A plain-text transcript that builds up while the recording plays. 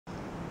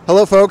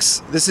Hello,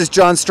 folks. This is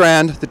John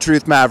Strand, the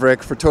Truth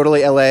Maverick for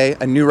Totally LA,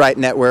 a New Right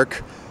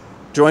Network,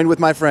 joined with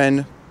my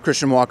friend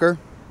Christian Walker.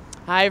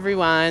 Hi,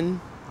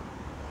 everyone.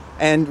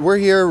 And we're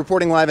here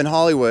reporting live in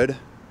Hollywood,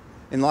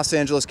 in Los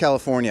Angeles,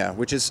 California,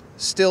 which is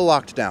still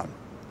locked down.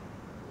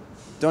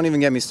 Don't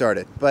even get me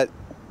started, but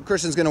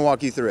Christian's going to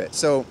walk you through it.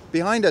 So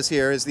behind us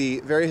here is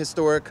the very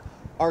historic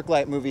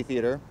ArcLight movie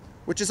theater,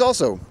 which is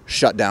also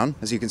shut down,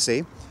 as you can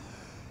see.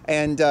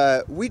 And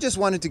we just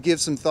wanted to give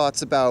some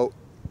thoughts about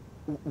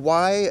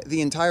why the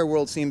entire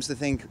world seems to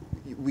think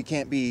we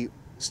can't be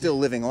still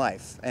living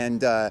life.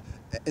 And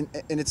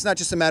it's not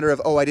just a matter of,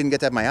 oh, I didn't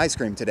get to have my ice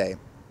cream today.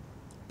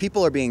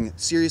 People are being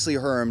seriously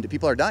harmed.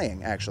 People are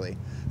dying, actually,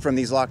 from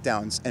these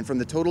lockdowns and from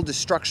the total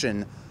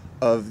destruction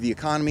of the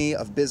economy,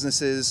 of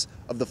businesses,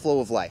 of the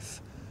flow of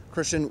life.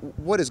 Christian,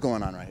 what is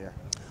going on right here?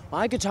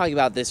 Well, I could talk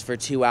about this for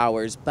 2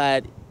 hours,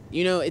 but,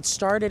 you know, it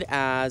started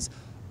as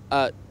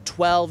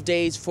 12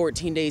 days,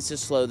 14 days to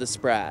slow the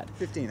spread.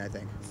 15, I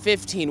think.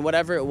 15,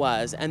 whatever it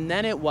was. And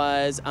then it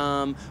was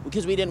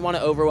because we didn't want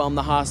to overwhelm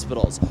the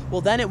hospitals.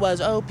 Well, then it was,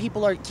 oh,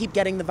 people keep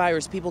getting the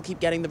virus. People keep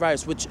getting the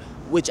virus, which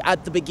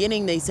at the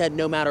beginning they said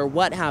no matter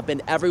what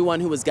happened, everyone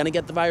who was going to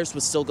get the virus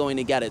was still going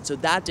to get it. So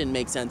that didn't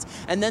make sense.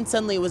 And then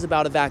suddenly it was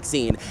about a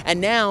vaccine.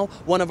 And now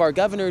one of our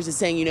governors is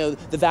saying, you know,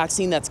 the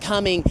vaccine that's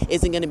coming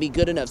isn't going to be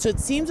good enough. So it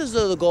seems as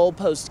though the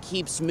goalpost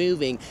keeps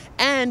moving.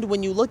 And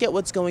when you look at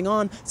what's going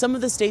on, some of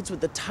the states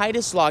with the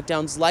tightest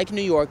lockdowns, like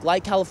New York,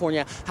 like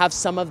California, have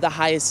some of the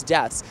highest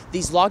deaths.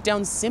 These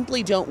lockdowns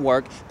simply don't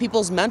work.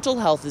 People's mental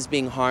health is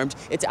being harmed.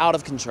 It's out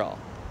of control.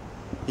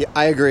 Yeah,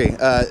 I agree.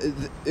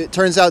 It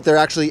turns out there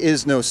actually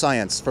is no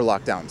science for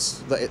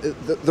lockdowns.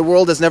 The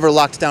world has never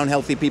locked down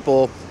healthy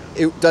people.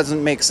 It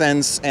doesn't make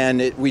sense,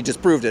 and we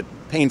just proved it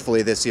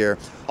painfully this year.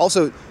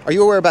 Also, are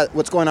you aware about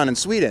what's going on in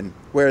Sweden,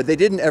 where they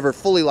didn't ever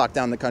fully lock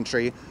down the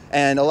country,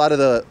 and a lot of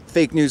the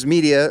fake news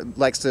media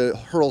likes to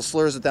hurl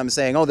slurs at them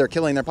saying, oh, they're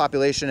killing their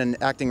population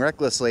and acting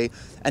recklessly,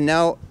 and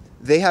now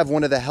they have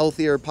one of the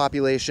healthier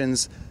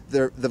populations.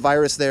 The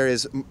virus there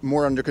is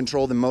more under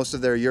control than most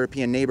of their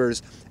European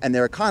neighbors, and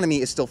their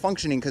economy is still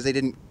functioning because they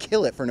didn't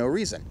kill it for no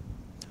reason.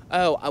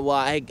 Oh,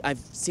 well, I've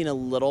seen a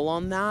little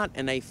on that,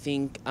 and I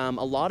think a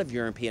lot of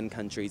European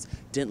countries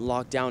didn't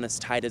lock down as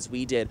tight as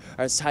we did,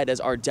 or as tight as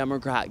our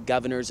Democrat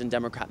governors and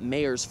Democrat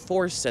mayors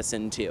forced us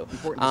into,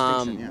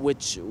 yeah.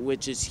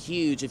 which is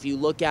huge. If you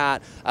look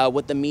at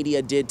what the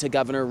media did to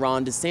Governor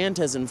Ron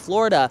DeSantis in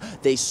Florida,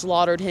 they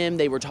slaughtered him.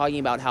 They were talking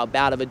about how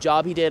bad of a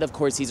job he did. Of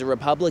course, he's a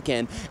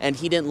Republican, and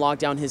he didn't lock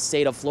down his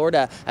state of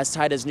Florida as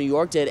tight as New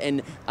York did,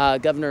 and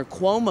Governor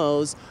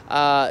Cuomo's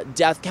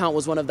death count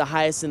was one of the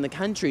highest in the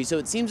country. So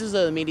it seems as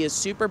though the media is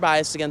super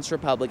biased against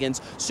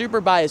Republicans,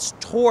 super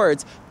biased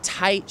towards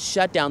tight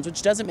shutdowns,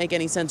 which doesn't make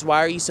any sense.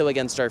 Why are you so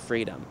against our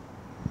freedom?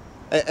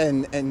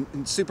 And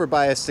super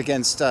biased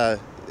against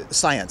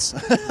science.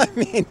 I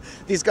mean,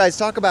 these guys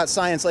talk about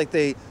science like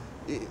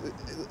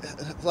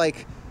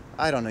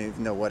I don't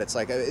even know what it's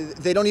like.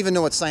 They don't even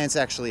know what science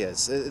actually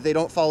is. They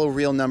don't follow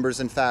real numbers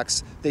and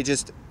facts. They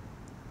just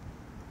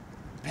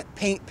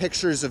paint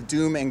pictures of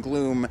doom and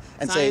gloom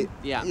and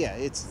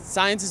it's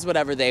science is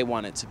whatever they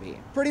want it to be.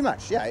 Pretty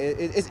much, yeah.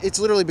 It's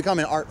literally become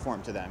an art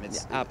form to them.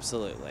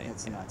 Absolutely.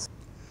 It's nuts.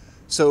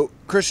 So,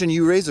 Christian,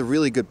 you raise a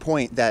really good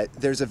point that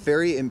there's a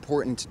very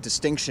important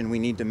distinction we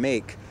need to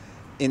make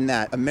in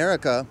that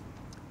America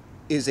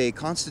is a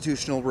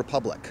constitutional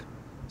republic.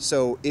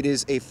 So it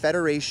is a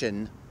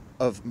federation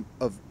of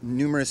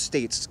numerous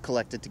states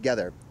collected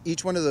together.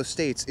 Each one of those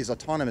states is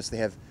autonomous. They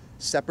have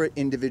separate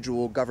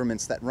individual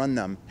governments that run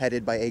them,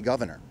 headed by a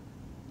governor.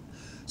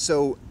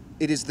 So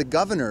it is the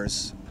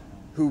governors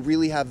who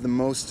really have the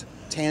most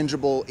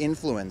tangible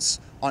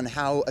influence on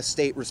how a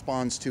state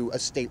responds to a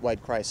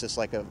statewide crisis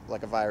like a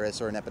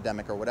virus or an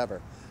epidemic or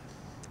whatever.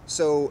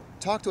 So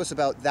talk to us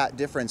about that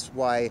difference,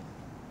 why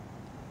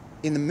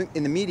in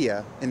the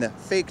media, in the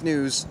fake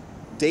news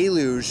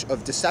deluge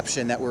of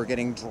deception that we're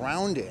getting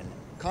drowned in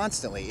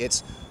constantly,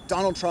 it's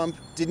Donald Trump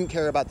didn't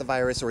care about the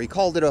virus, or he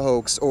called it a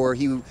hoax, or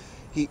he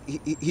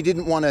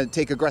didn't want to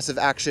take aggressive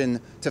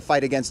action to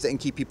fight against it and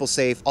keep people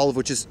safe, all of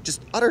which is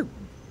just utter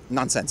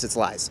nonsense. It's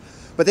lies.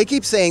 But they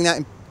keep saying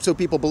that so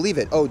people believe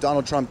it. Oh,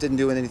 Donald Trump didn't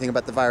do anything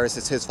about the virus.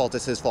 It's his fault.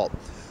 It's his fault.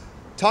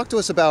 Talk to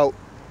us about,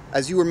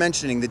 as you were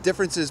mentioning, the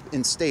differences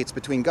in states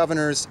between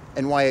governors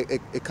and why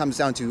it comes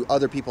down to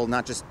other people,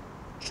 not just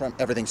Trump.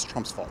 Everything's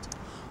Trump's fault.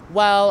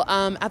 Well,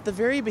 at the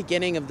very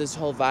beginning of this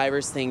whole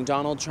virus thing,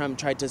 Donald Trump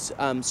tried to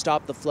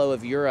stop the flow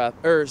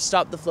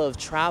of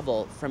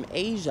travel from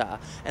Asia,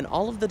 and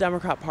all of the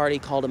Democrat Party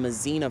called him a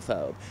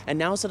xenophobe. And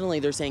now suddenly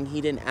they're saying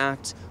he didn't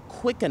act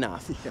quick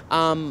enough.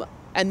 Yeah.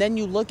 And then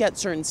you look at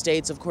certain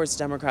states, of course,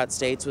 Democrat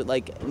states, with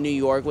like New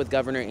York with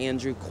Governor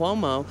Andrew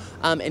Cuomo,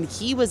 and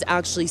he was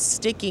actually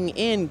sticking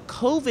in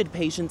COVID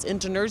patients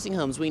into nursing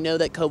homes. We know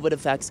that COVID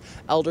affects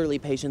elderly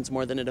patients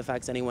more than it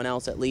affects anyone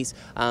else. At least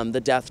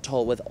the death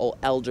toll with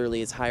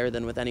elderly is higher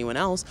than with anyone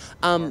else.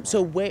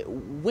 So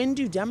when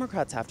do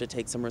Democrats have to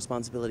take some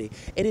responsibility?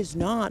 It is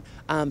not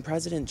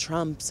President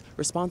Trump's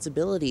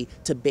responsibility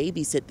to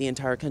babysit the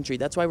entire country.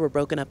 That's why we're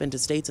broken up into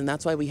states, and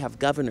that's why we have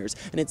governors.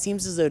 And it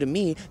seems as though to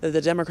me that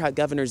the Democrat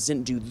governors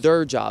didn't do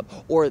their job,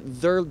 or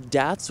their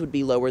deaths would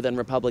be lower than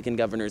Republican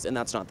governors, and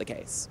that's not the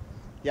case.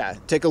 Yeah,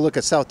 take a look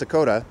at South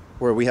Dakota,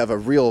 where we have a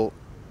real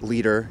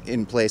leader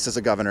in place as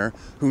a governor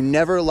who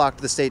never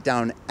locked the state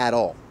down at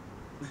all,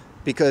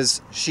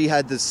 because she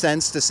had the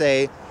sense to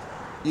say,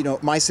 you know,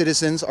 my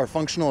citizens are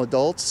functional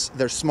adults,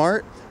 they're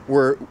smart,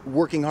 we're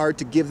working hard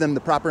to give them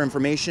the proper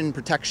information,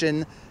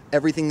 protection,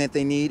 everything that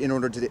they need in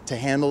order to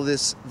handle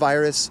this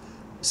virus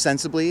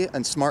sensibly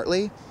and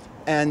smartly.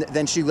 And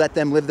then she let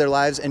them live their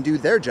lives and do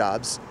their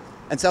jobs.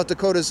 And South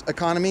Dakota's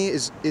economy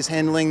is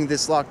handling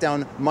this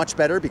lockdown much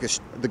better because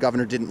the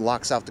governor didn't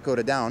lock South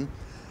Dakota down.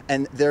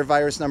 And their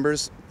virus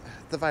numbers,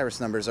 the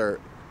virus numbers are,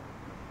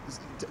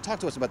 talk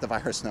to us about the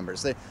virus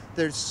numbers.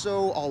 They're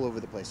so all over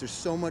the place. There's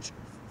so much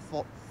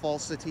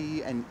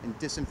falsity and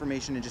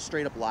disinformation and just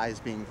straight up lies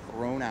being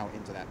thrown out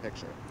into that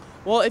picture.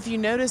 Well, if you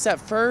notice, at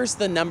first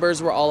the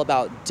numbers were all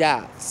about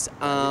deaths,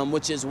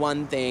 which is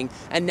one thing,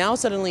 and now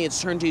suddenly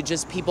it's turned to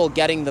just people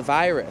getting the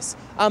virus.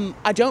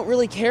 I don't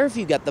really care if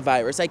you get the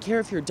virus. I care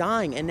if you're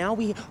dying, and now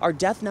our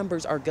death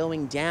numbers are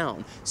going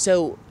down.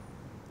 So,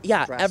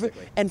 yeah,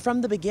 and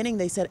from the beginning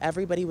they said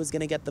everybody was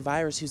going to get the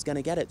virus who's going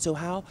to get it. So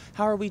how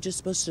are we just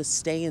supposed to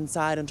stay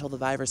inside until the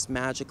virus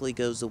magically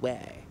goes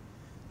away?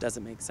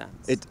 Doesn't make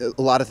sense. A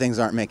lot of things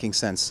aren't making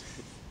sense.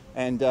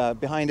 And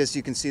behind us,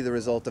 you can see the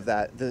result of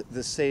that.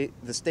 The state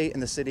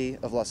and the city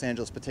of Los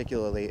Angeles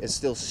particularly is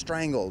still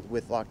strangled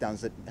with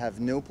lockdowns that have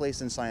no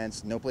place in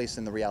science, no place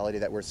in the reality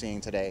that we're seeing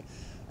today.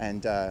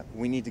 And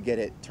we need to get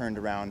it turned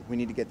around. We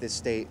need to get this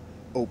state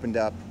opened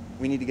up.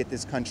 We need to get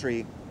this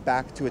country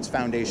back to its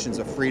foundations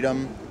of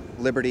freedom,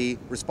 liberty,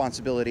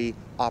 responsibility,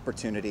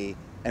 opportunity,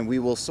 and we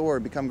will soar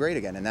and become great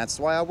again. And that's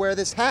why I wear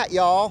this hat,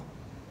 y'all.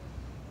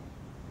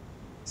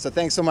 So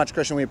thanks so much,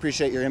 Christian. We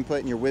appreciate your input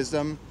and your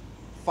wisdom.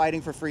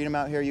 Fighting for freedom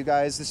out here, you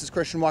guys. This is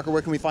Christian Walker.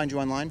 Where can we find you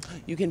online?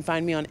 You can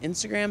find me on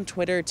Instagram,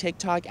 Twitter,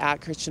 TikTok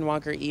at Christian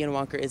Walker. Ian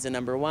Walker is the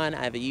 #1.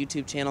 I have a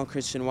YouTube channel,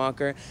 Christian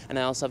Walker, and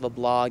I also have a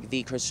blog,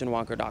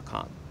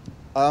 thechristianwalker.com.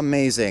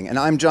 Amazing. And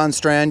I'm John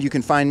Strand. You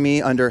can find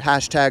me under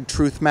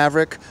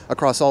 #TruthMaverick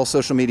across all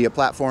social media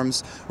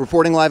platforms.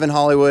 Reporting live in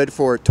Hollywood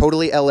for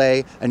Totally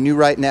LA and New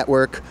Right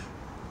Network.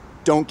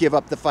 Don't give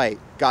up the fight.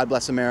 God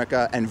bless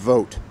America, and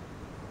vote.